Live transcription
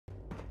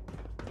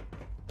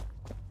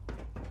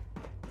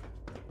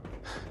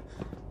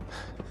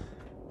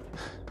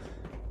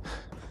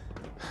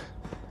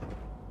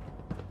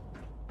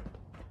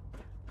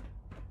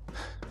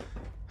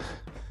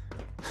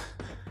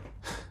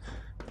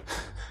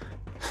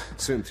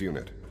Synth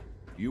unit,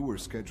 you were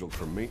scheduled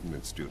for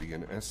maintenance duty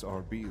in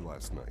SRB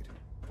last night.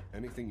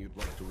 Anything you'd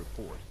like to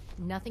report?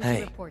 Nothing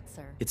Hey, to report,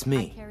 sir. it's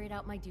me. I carried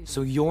out my duty.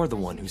 So you're the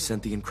one who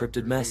sent the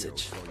encrypted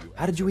message.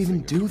 How did you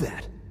even do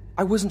that?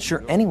 I wasn't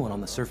sure anyone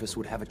on the surface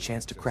would have a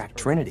chance to crack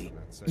Trinity.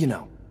 You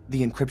know,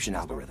 the encryption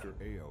algorithm.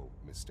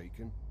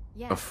 Mistaken?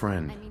 Yes, A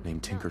friend I mean,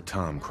 named Tinker no,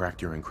 Tom no,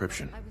 cracked your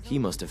encryption. I was He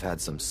must have had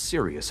some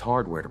serious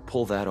hardware to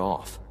pull that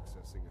off.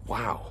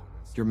 Wow,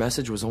 your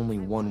message was only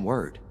one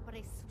word. But I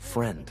swear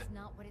Friend. it's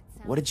not what it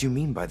sounds What did you like.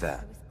 mean by I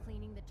that? was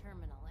cleaning the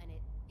terminal and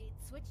it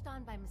switched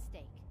on by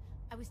mistake.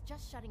 I was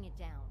just shutting it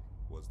down.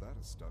 Was that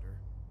a stutter?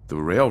 The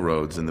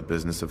Railroad's in the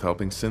business of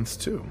helping synths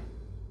too.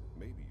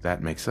 Maybe.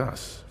 That makes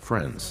us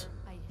friends.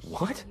 I assure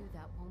What? you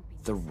that won't be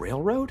The necessary.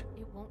 railroad?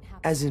 It won't happen.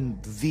 As in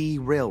the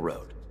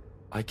railroad.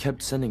 I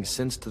kept sending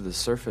synths to the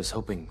surface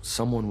hoping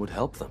someone would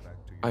help them.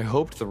 I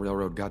hoped the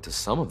railroad got to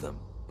some of them,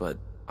 but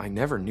I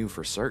never knew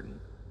for certain.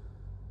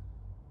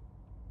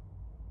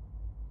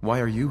 Why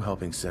are you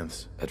helping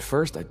synths? At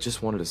first, I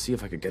just wanted to see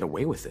if I could get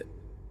away with it.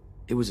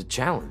 It was a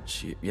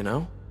challenge, you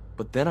know?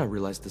 But then I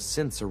realized the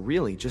synths are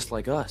really just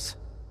like us,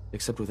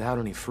 except without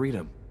any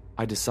freedom.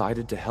 I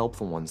decided to help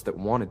the ones that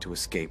wanted to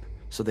escape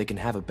so they can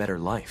have a better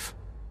life.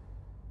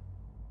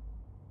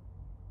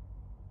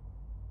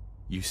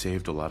 You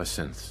saved a lot of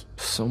synths.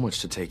 So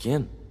much to take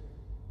in.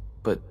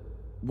 But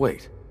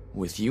wait,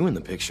 with you in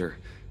the picture,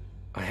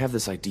 I have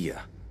this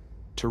idea.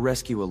 To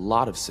rescue a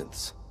lot of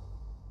synths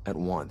at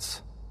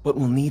once. But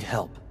we'll need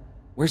help.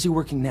 Where's he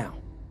working now?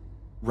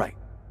 Right.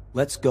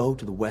 Let's go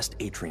to the West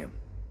Atrium.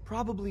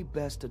 Probably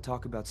best to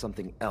talk about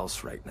something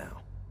else right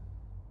now.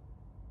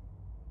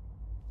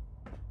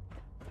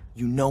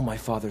 You know my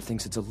father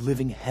thinks it's a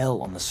living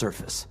hell on the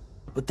surface.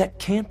 But that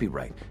can't be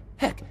right.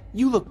 Heck,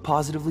 you look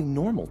positively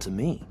normal to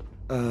me.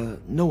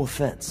 No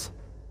offense.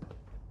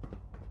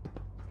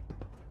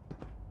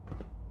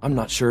 I'm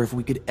not sure if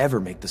we could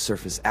ever make the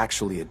surface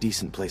actually a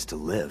decent place to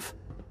live.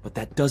 But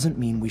that doesn't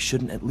mean we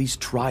shouldn't at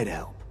least try to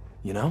help,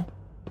 you know?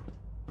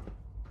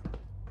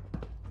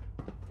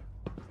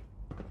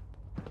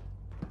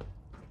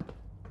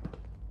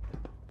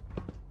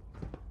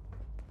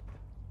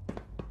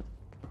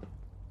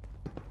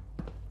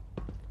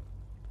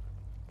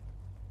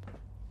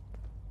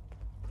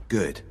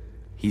 Good.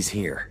 He's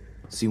here.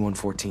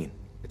 C-114.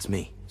 It's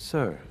me.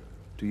 Sir,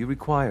 do you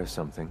require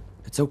something?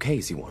 It's okay,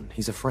 Z1.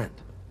 He's a friend.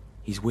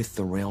 He's with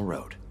the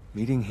railroad.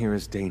 Meeting here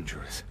is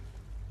dangerous.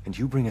 And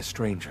you bring a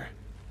stranger.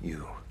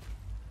 You.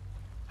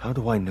 How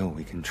do I know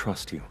we can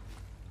trust you?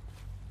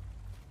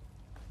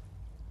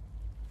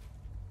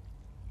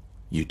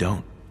 You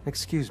don't.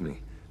 Excuse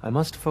me. I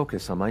must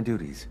focus on my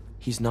duties.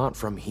 He's not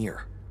from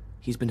here.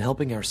 He's been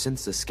helping our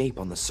synths escape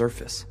on the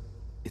surface.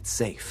 It's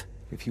safe.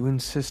 If you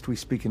insist we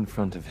speak in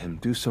front of him,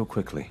 do so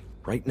quickly.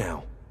 Right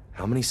now,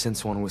 how many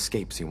synths want to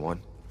escape, C1?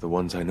 The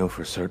ones I know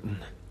for certain?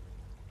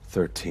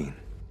 13.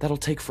 That'll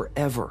take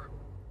forever.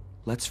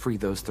 Let's free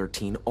those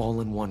 13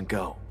 all in one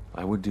go.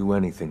 I would do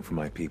anything for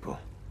my people.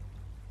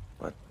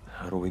 But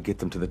how do we get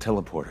them to the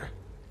teleporter?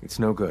 It's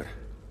no good.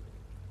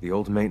 The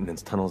old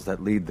maintenance tunnels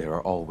that lead there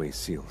are always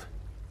sealed.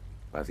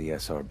 By the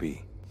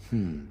SRB.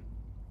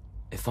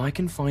 If I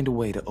can find a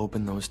way to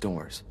open those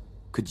doors,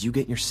 could you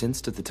get your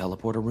synths to the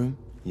teleporter room?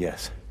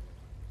 Yes.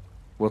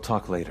 We'll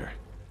talk later.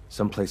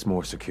 Someplace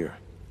more secure.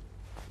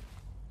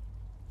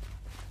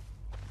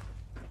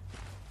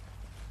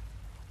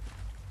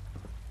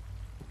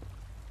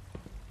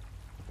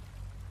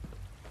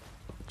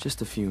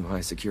 Just a few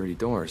high-security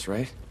doors,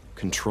 right?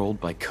 Controlled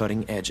by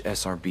cutting-edge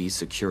SRB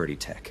security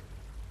tech.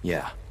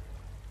 Yeah.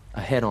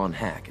 A head-on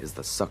hack is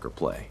the sucker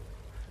play.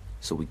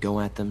 So we go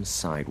at them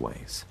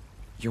sideways.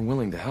 You're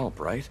willing to help,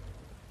 right?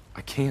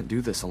 I can't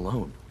do this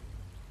alone.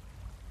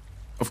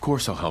 Of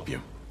course I'll help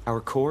you. Our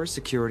core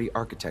security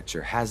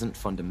architecture hasn't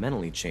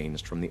fundamentally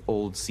changed from the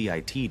old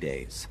CIT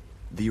days.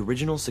 The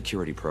original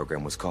security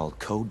program was called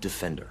Code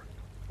Defender.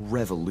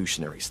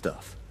 Revolutionary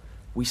stuff.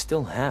 We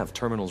still have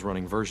terminals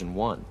running version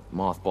 1,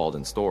 mothballed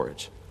in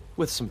storage.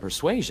 With some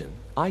persuasion,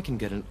 I can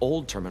get an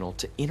old terminal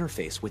to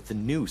interface with the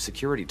new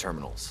security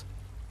terminals.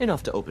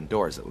 Enough to open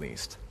doors, at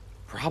least.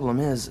 Problem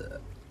is,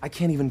 I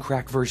can't even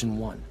crack version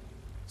 1.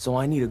 So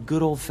I need a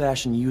good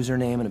old-fashioned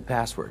username and a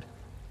password.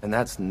 And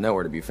that's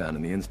nowhere to be found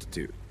in the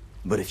Institute.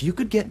 But if you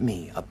could get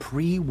me a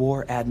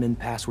pre-war admin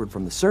password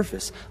from the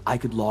surface, I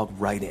could log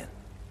right in.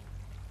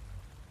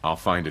 I'll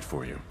find it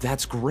for you.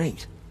 That's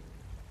great.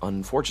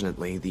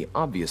 Unfortunately, the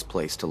obvious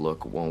place to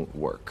look won't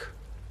work.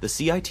 The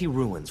CIT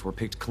ruins were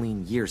picked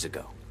clean years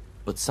ago,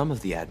 but some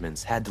of the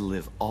admins had to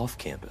live off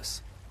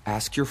campus.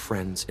 Ask your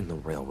friends in the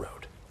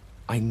railroad.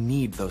 I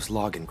need those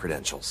login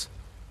credentials.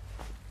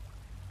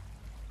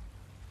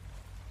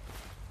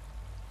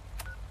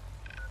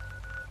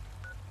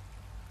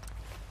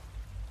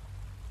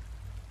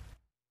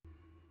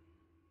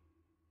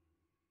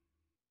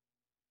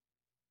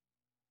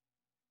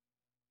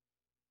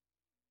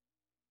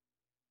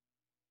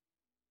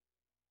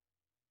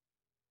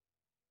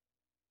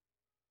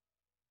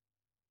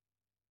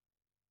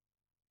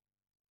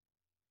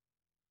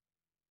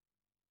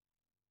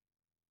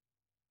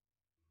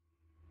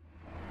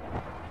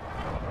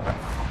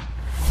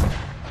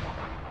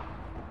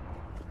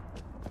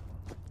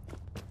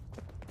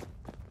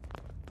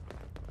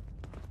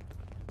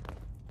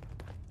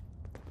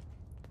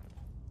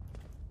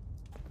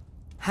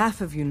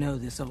 Half of you know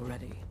this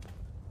already.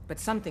 But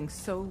something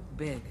so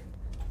big.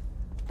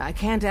 I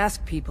can't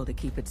ask people to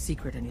keep it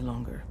secret any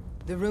longer.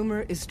 The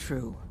rumor is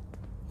true.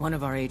 One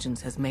of our agents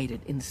has made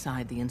it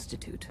inside the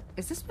Institute.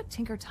 Is this what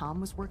Tinker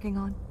Tom was working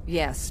on?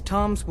 Yes,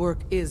 Tom's work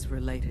is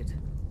related.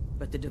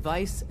 But the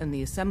device and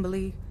the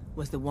assembly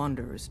was the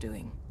Wanderer's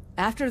doing.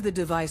 After the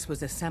device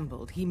was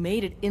assembled, he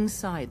made it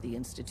inside the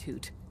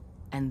Institute,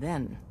 and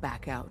then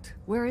back out.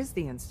 Where is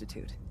the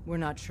Institute? We're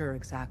not sure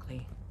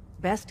exactly.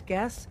 Best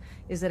guess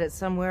is that it's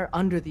somewhere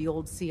under the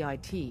old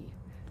CIT.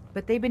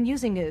 But they've been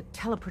using a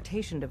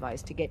teleportation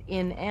device to get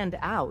in and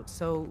out,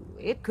 so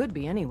it could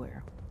be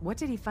anywhere. What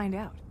did he find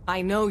out?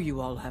 I know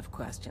you all have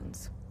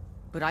questions,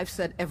 but I've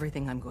said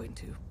everything I'm going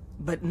to.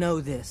 But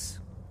know this.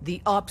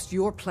 The ops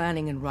you're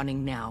planning and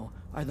running now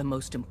are the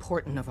most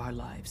important of our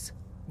lives.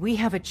 We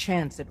have a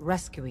chance at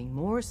rescuing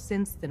more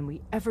synths than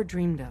we ever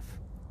dreamed of.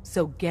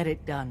 So get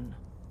it done.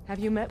 Have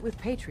you met with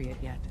Patriot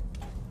yet?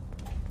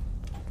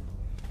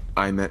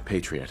 I met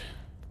Patriot.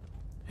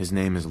 His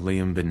name is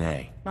Liam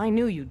Benet. I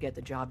knew you'd get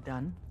the job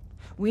done.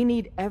 We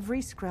need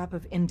every scrap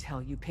of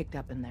intel you picked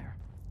up in there.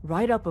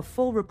 Write up a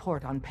full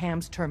report on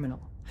Pam's terminal.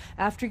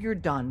 After you're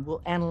done,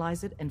 we'll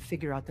analyze it and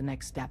figure out the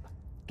next step.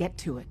 Get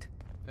to it.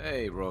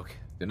 Hey, Rook.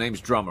 The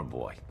name's Drummer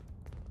Boy.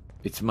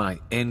 It's my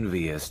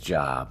envious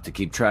job to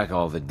keep track of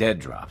all the dead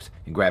drops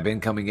and grab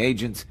incoming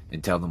agents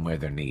and tell them where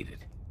they're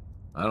needed.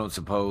 I don't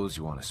suppose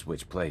you want to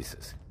switch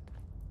places.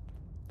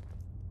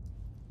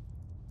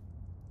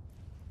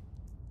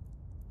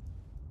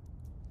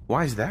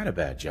 Why is that a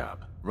bad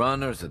job?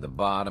 Runners at the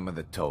bottom of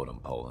the totem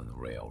pole in the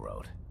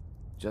railroad.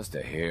 Just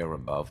a hair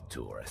above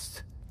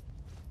tourists.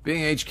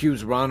 Being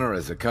HQ's runner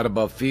is a cut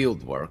above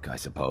field work, I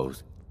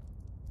suppose.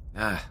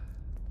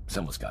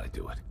 Someone's gotta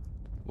do it.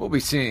 We'll be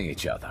seeing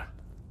each other.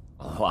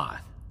 A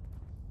lot.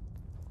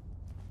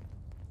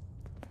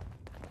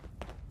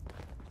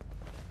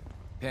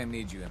 Pam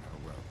needs you in her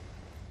room.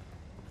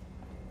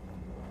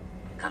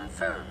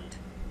 Confirmed.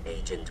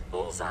 Agent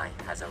Bullseye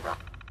has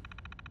arrived.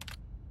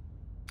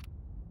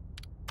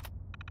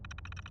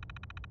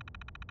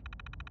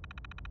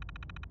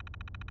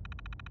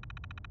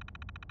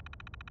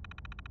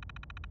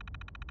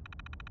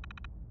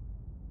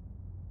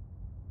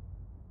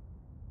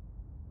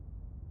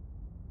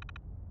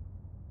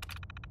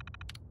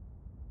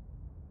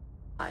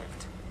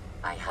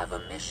 I have a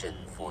mission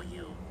for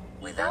you.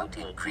 Without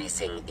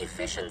increasing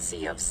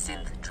efficiency of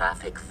synth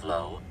traffic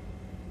flow,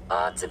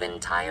 odds of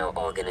entire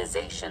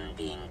organization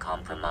being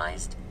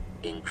compromised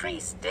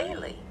increase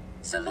daily.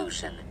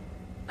 Solution: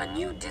 a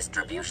new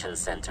distribution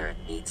center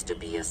needs to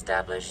be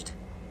established.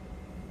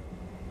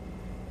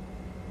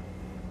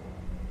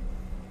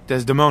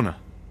 Desdemona.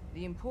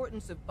 The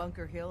importance of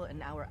Bunker Hill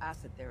and our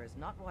asset there is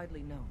not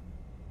widely known.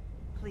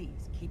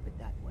 Please keep it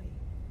that way.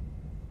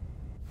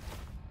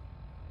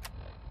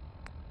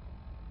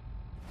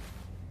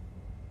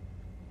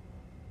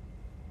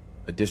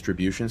 A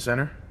distribution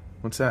center?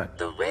 What's that?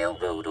 The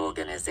railroad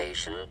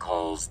organization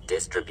calls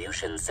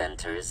distribution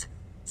centers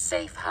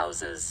safe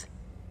houses.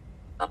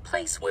 A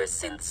place where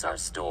synths are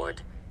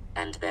stored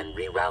and then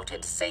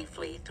rerouted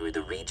safely through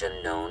the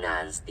region known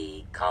as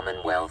the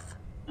Commonwealth.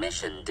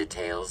 Mission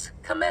details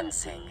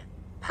commencing.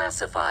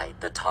 Pacify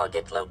the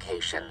target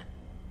location.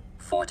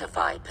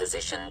 Fortify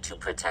position to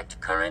protect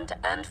current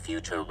and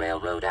future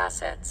railroad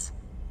assets.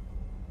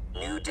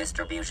 New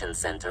distribution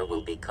center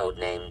will be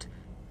codenamed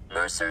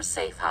Mercer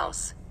Safe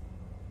House.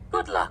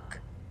 Good luck.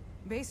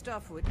 Based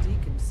off what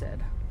Deacon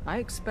said, I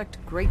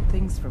expect great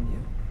things from you.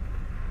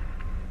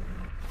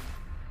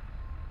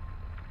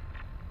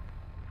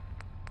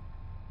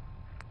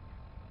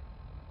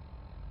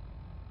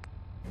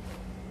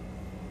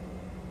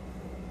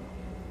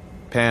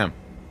 Pam.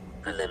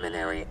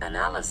 Preliminary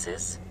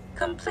analysis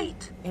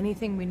complete.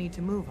 Anything we need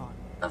to move on?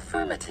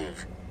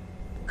 Affirmative.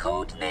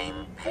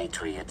 Codename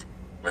Patriot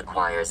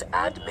requires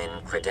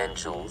admin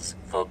credentials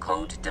for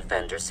Code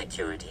Defender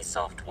security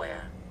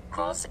software.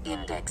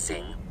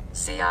 Cross-indexing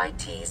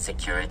CIT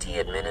security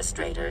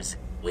administrators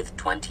with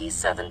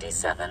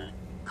 2077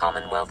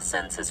 Commonwealth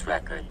Census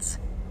records.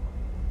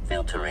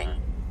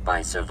 Filtering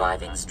by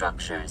surviving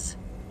structures.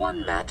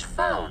 One match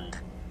found.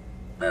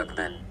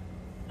 Bergman.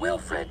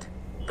 Wilfred.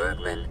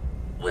 Bergman.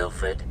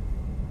 Wilfred.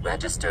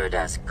 Registered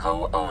as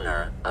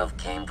co-owner of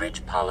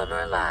Cambridge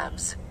Polymer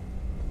Labs.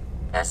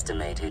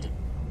 Estimated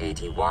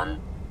 81%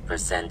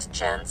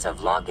 chance of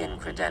login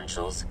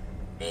credentials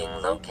being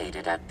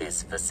located at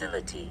this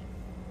facility.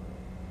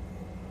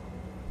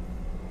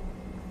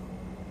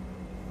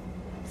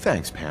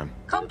 Thanks, Pam.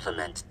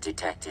 Complement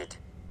detected.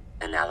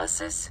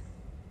 Analysis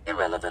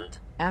irrelevant.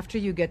 After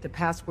you get the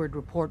password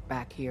report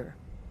back here.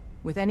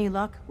 With any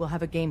luck, we'll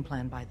have a game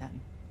plan by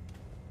then.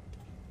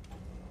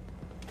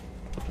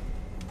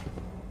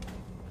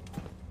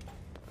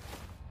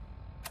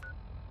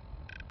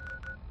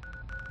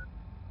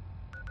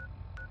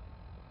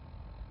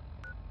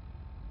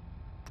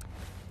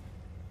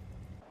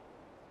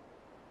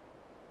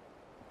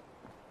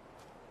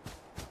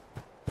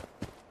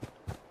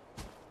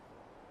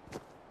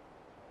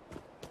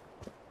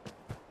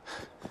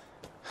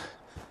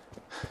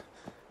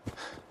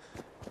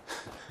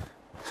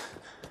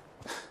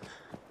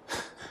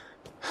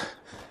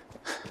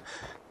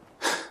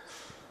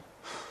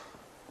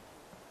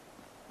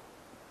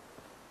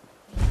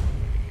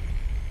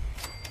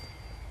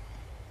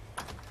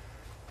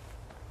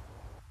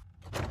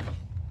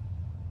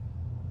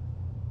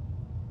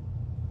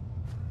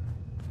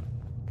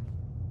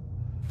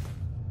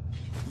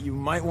 You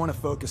might want to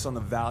focus on the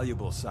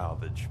valuable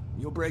salvage.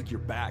 You'll break your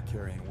back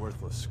carrying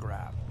worthless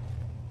scrap.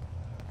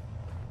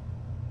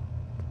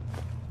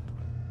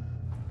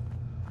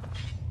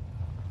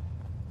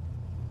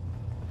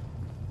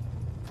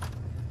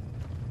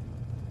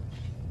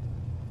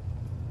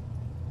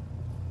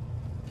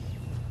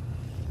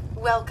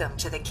 Welcome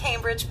to the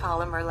Cambridge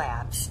Polymer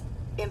Labs.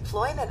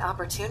 Employment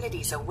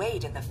opportunities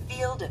await in the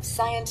field of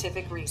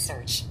scientific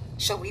research.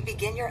 Shall we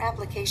begin your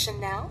application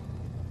now?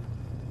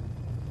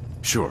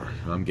 Sure,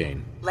 I'm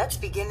game. Let's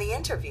begin the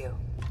interview.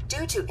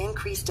 Due to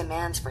increased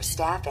demands for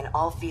staff in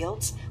all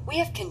fields, we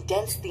have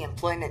condensed the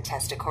employment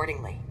test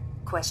accordingly.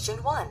 Question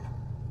 1.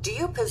 Do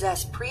you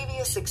possess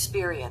previous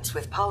experience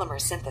with polymer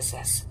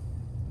synthesis?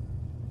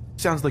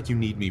 Sounds like you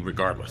need me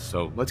regardless,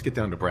 so let's get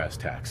down to brass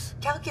tacks.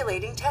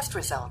 Calculating test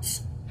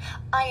results.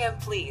 I am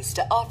pleased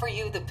to offer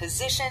you the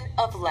position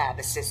of lab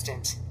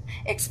assistant.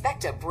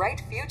 Expect a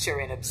bright future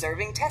in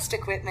observing test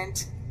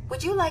equipment.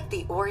 Would you like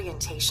the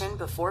orientation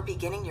before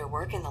beginning your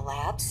work in the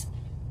labs?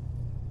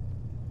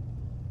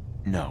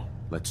 No,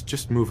 let's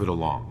just move it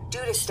along.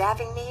 Due to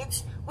staffing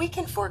needs, we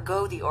can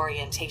forego the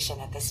orientation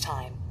at this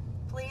time.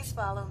 Please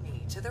follow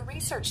me to the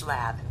research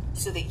lab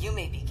so that you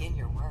may begin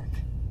your work.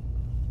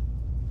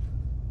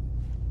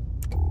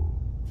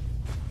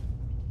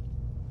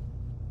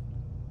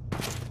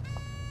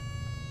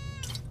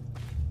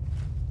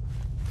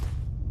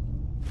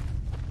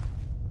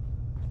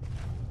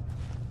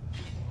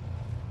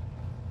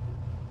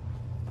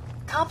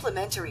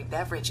 Complimentary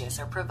beverages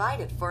are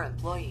provided for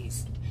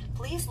employees.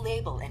 Please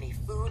label any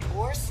food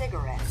or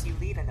cigarettes you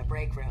leave in the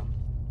break room.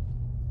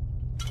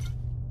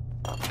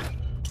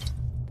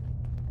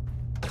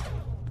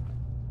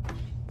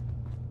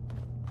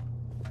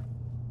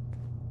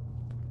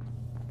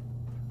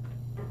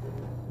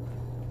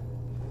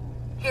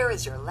 Here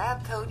is your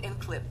lab coat and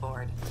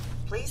clipboard.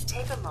 Please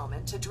take a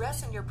moment to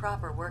dress in your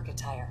proper work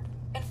attire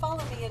and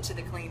follow me into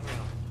the clean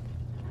room.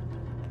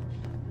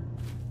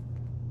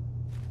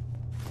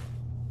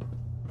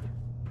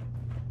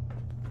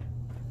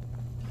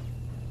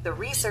 The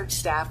research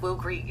staff will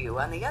greet you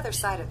on the other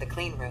side of the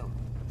clean room.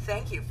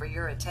 Thank you for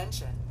your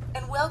attention,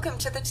 and welcome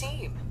to the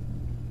team.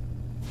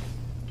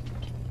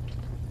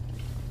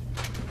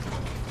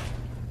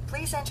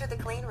 Please enter the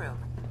clean room.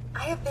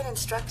 I have been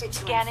instructed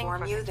to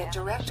inform you that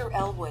Director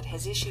Elwood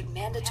has issued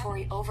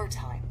mandatory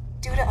overtime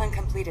due to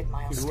uncompleted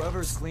milestones.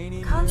 Whoever's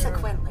cleaning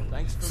Consequently, here,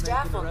 thanks for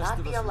staff making will the rest not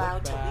of be us allowed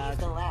look to bad. leave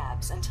the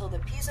labs until the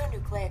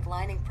piezonucleic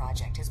lining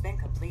project has been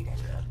completed.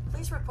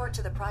 Please report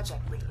to the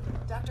project lead,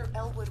 Dr.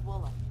 Elwood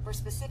Woolham, for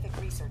specific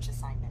research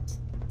assignment.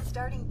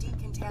 Starting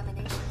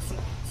decontamination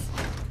sequence.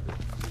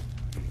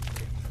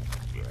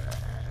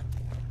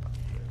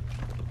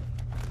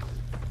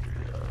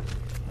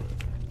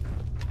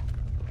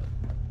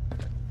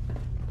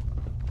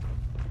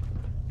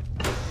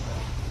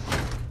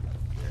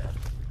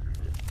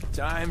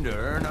 Time to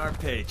earn our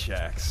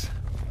paychecks.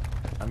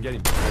 I'm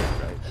getting paid,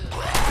 right?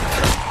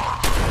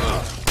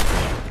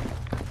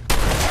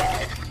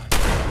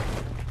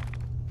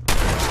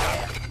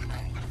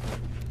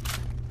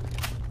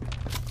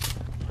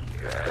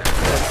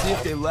 Let's see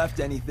if they left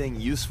anything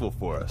useful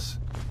for us.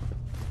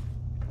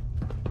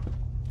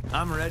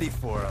 I'm ready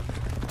for them.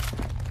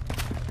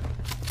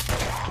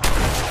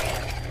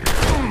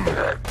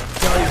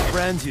 Tell your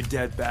friends, you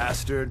dead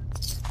bastard.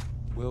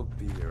 We'll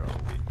be here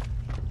all week.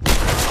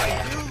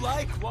 You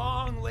like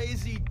long,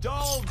 lazy,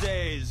 dull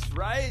days,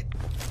 right?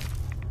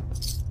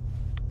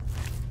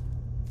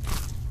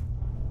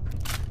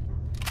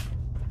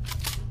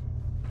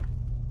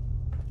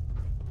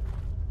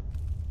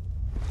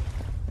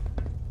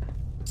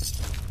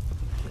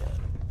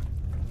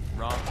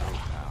 Wrong move,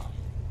 pal.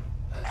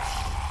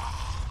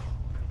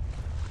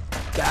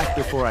 Back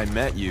before I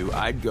met you,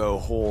 I'd go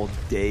whole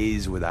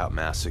days without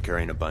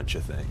massacring a bunch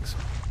of things.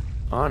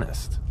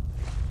 Honest.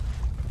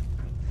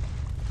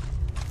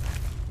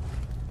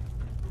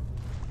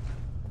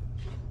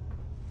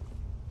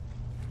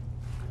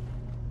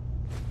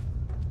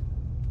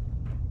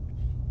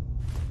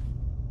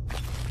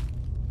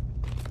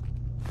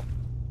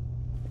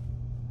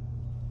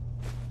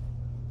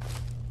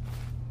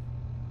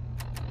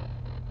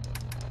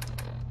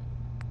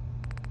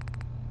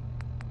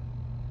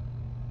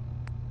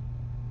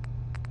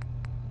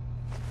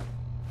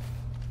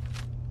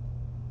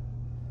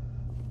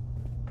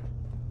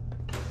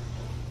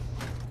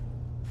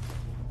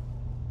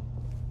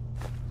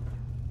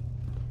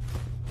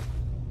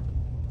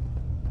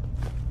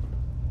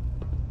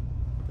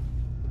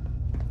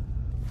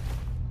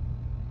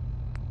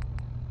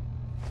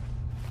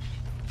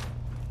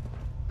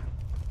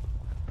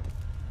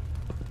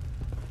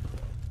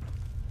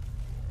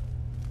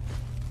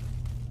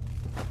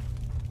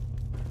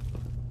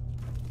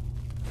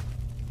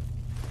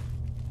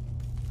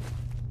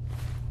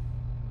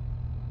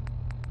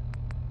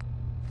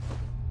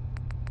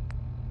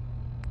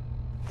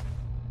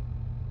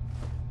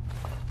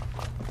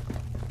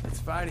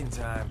 Fighting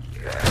time.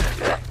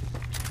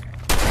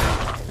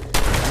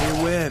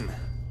 We win.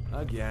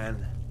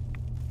 Again.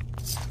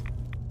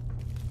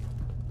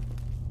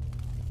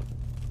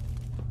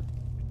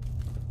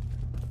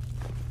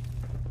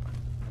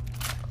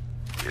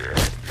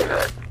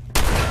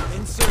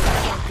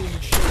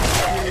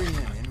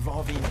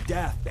 involving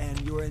death and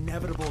your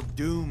inevitable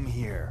doom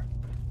here.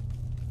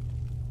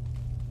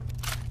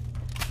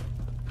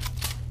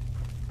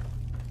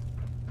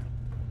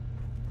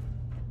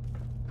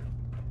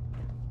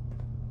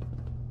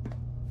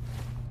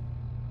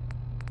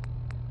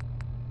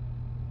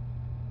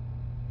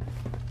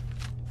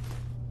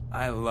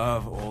 I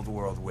love old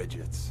world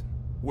widgets.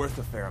 Worth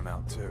a fair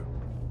amount, too.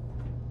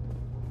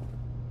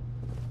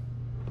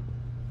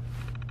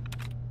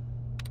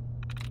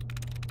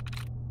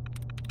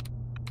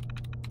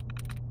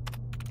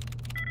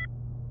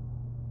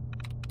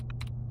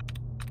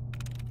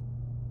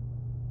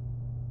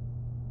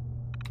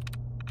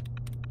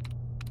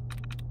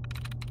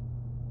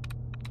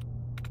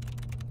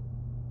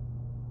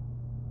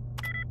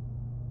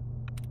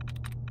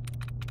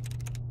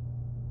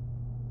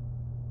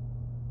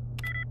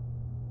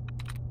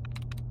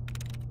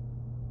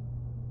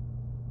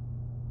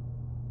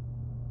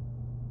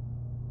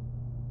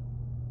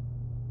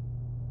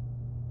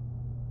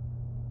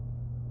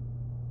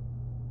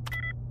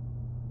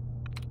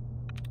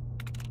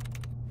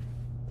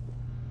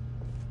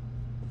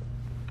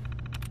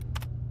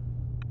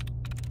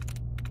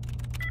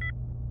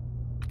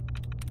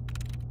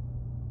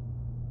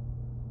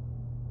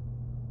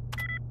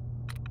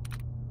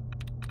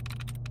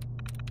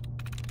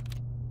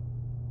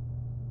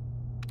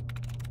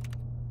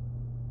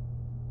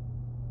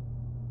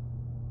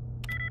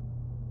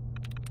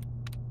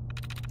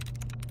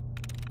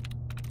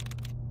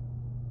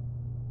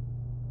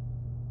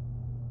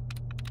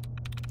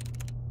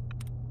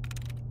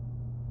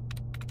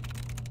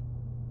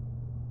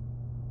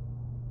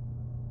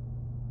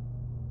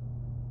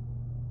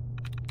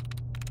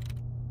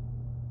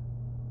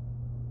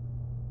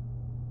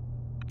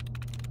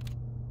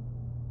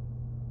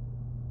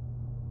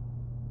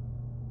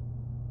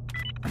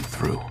 I'm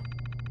through.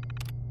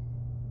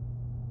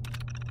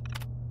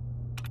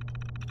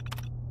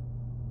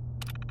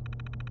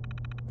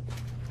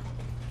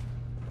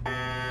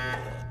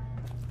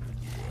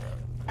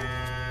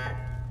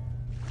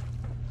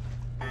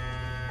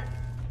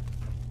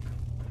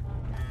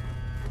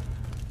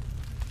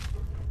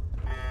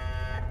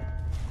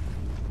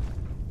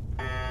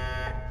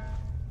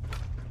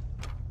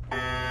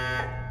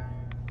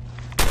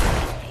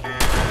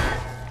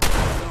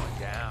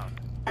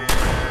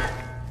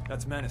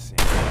 That's menacing.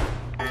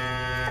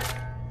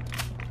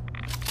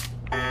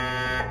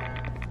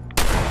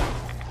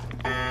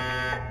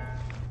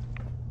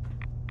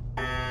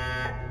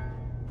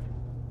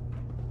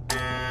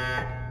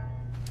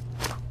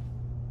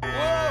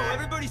 Whoa!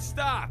 Everybody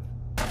stop!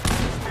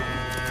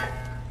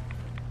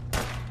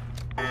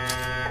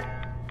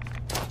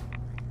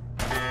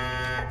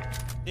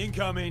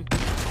 Incoming.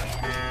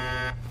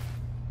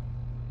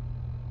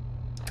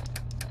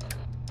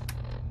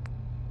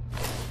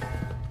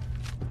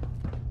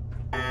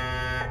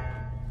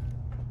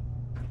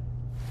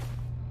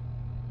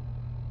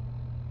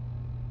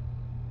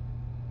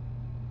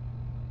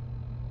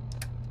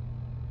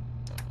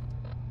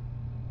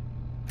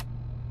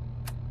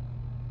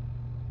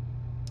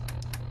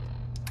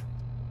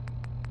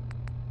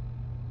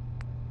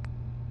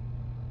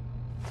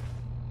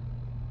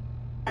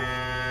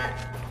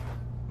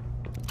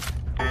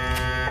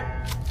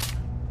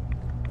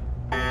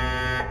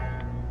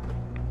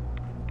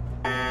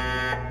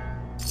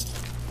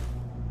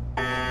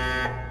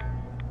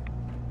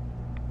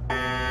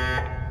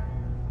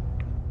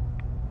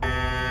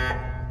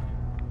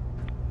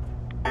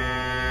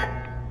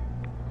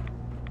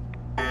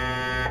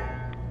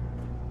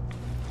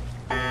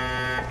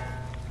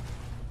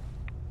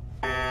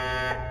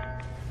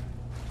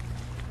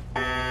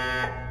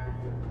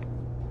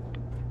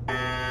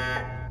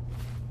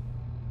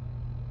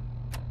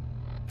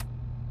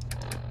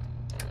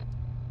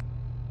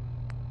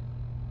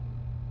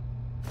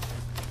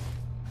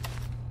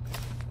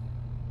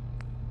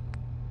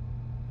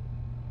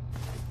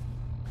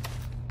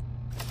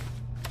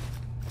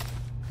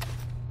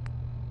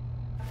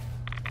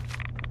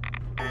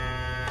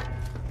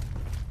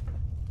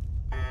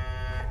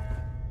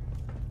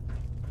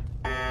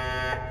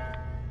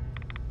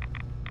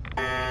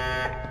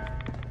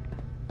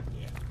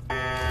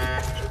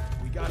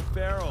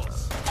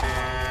 Barrels.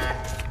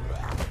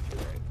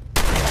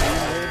 We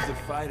live to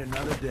fight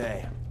another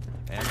day,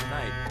 and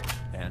night,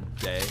 and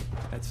day,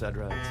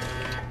 etc.,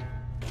 etc.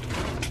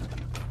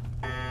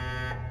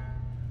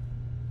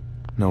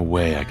 No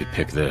way I could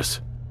pick this.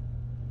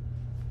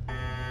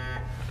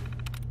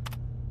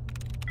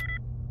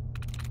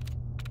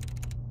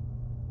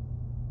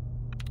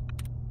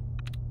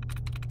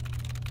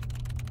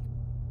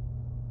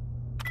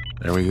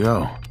 There we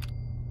go.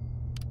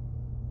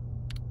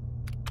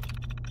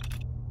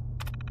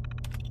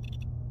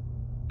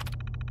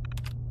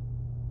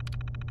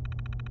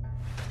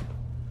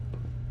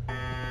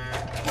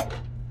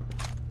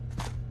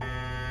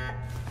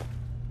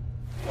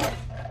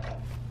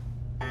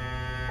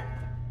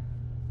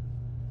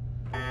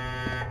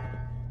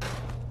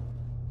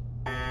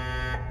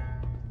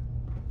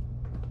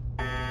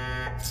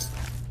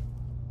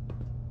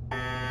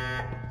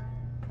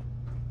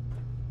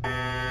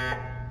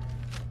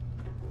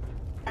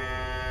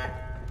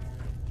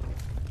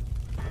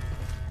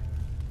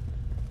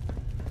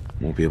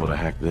 Won't be able to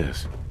hack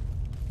this.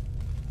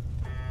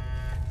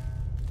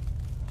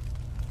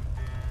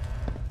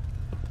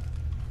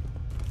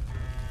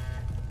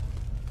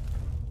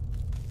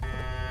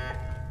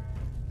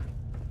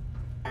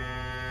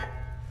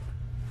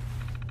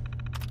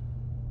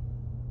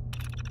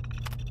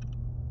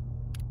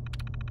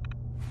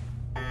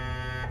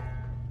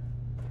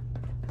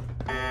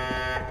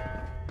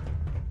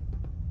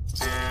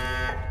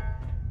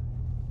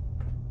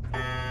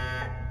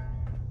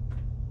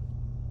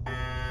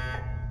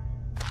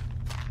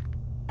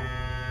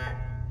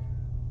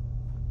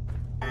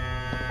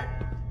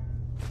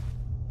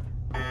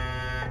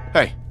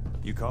 Hey.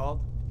 You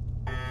called?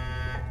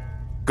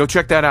 Go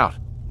check that out.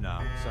 No,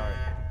 sorry.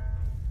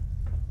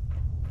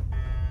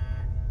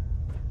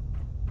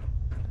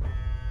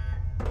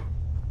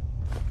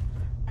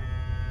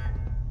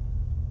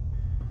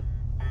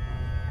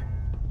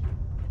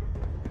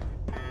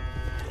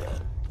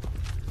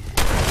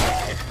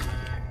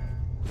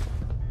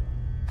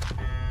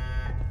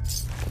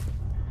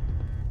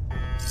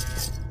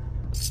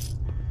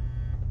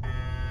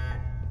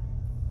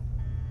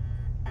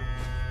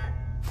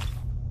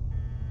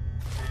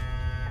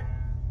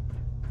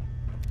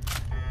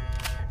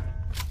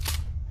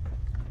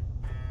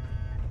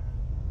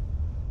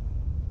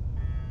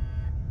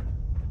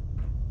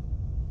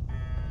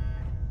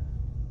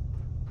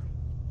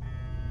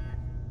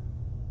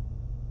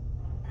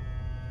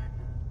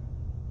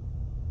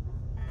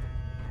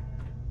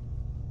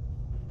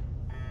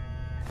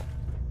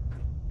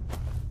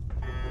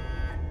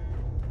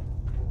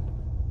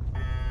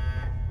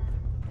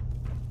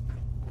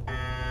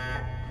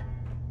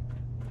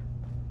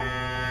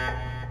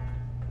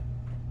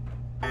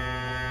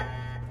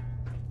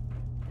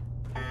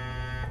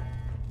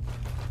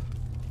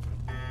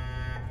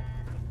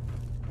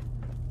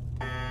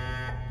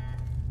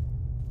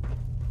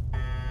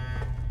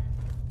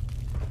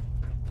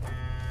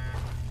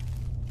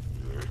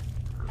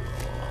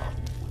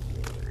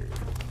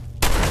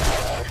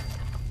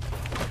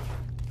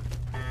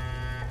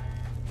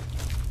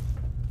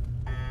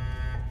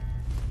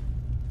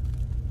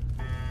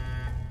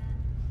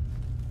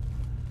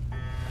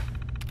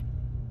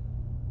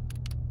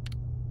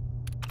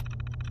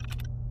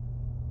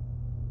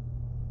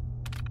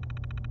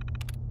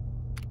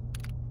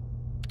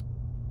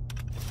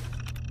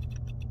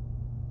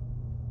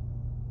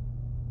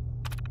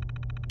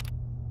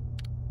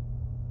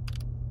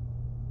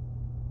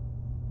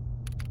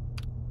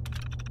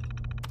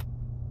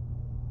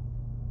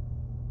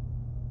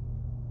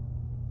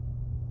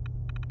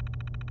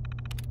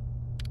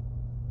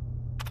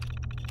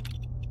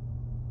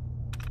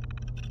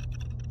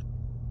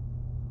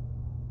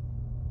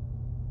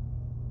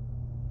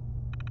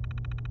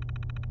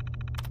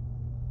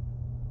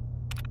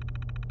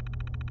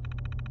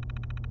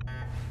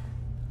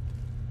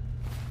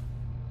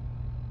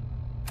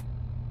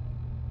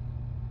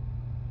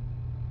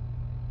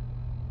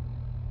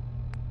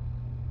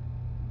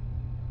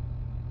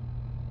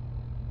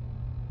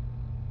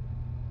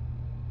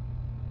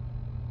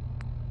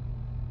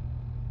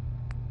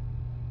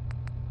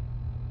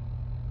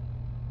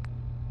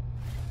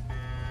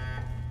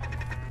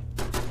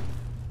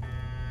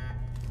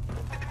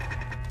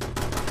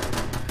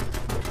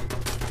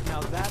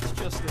 That's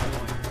just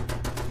annoying.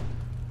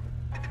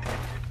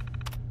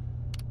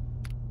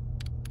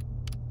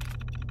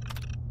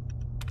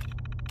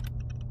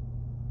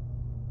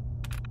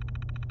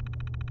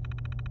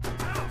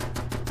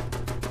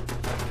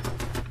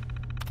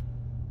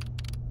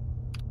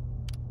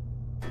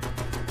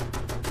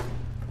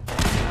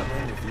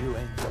 If you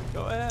ain't,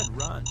 go ahead,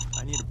 run.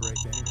 I need a break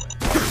anyway.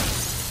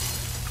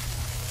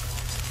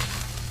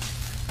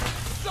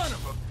 Son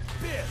of a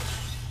bitch!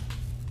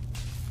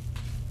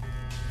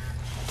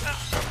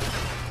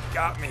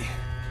 Got me.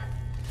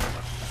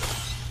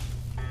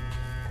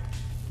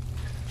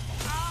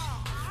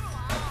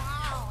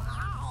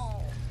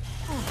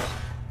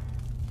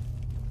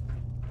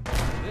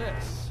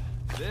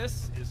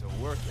 This is a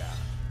workout.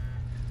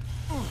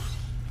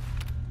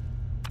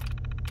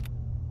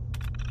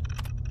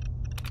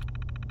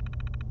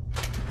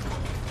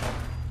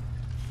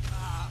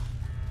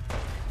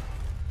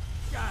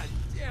 God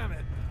damn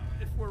it.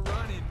 If we're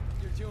running,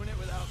 you're doing it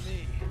without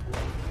me.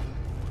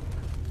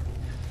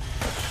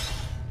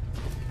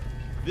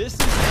 This is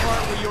the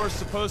part where you're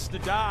supposed to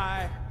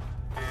die.